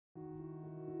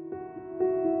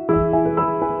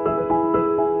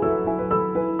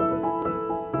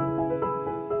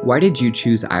Why did you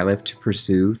choose Iliff to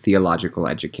pursue theological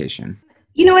education?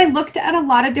 I looked at a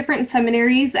lot of different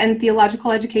seminaries and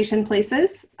theological education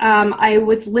places. I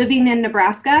was living in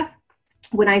Nebraska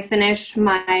when I finished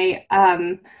my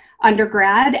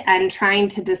undergrad and trying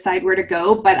to decide where to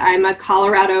go, but I'm a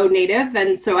Colorado native,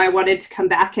 and so I wanted to come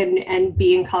back and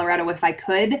be in Colorado if I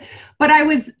could. But I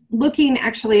was looking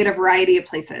actually at a variety of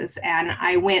places, and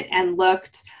I went and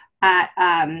looked at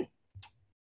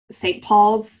St.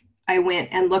 Paul's. I went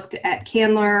and looked at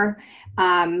Candler.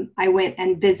 I went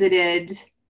and visited,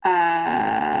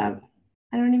 I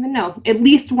don't even know, at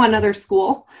least one other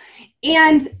school.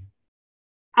 And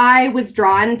I was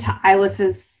drawn to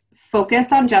Iliff's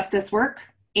focus on justice work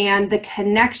and the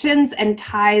connections and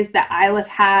ties that Iliff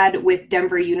had with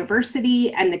Denver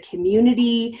University and the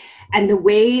community, and the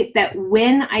way that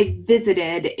when I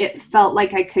visited, it felt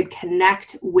like I could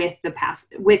connect with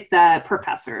the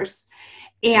professors.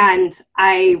 And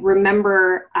I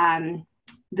remember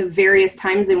the various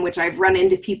times in which I've run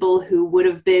into people who would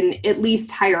have been at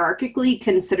least hierarchically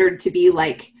considered to be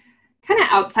like kind of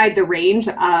outside the range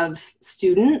of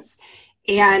students.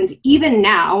 And even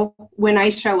now, when I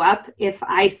show up, if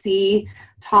I see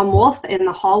Tom Wolfe in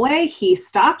the hallway, he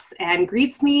stops and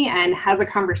greets me and has a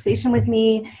conversation with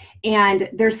me. And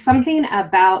there's something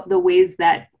about the ways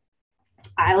that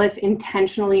Iliff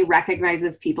intentionally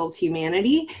recognizes people's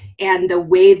humanity and the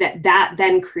way that that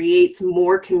then creates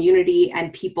more community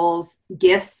and people's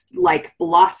gifts like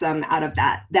blossom out of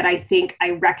that I think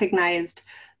I recognized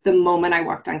the moment I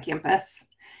walked on campus.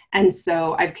 And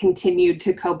so I've continued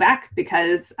to go back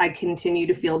because I continue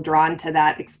to feel drawn to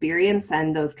that experience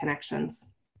and those connections.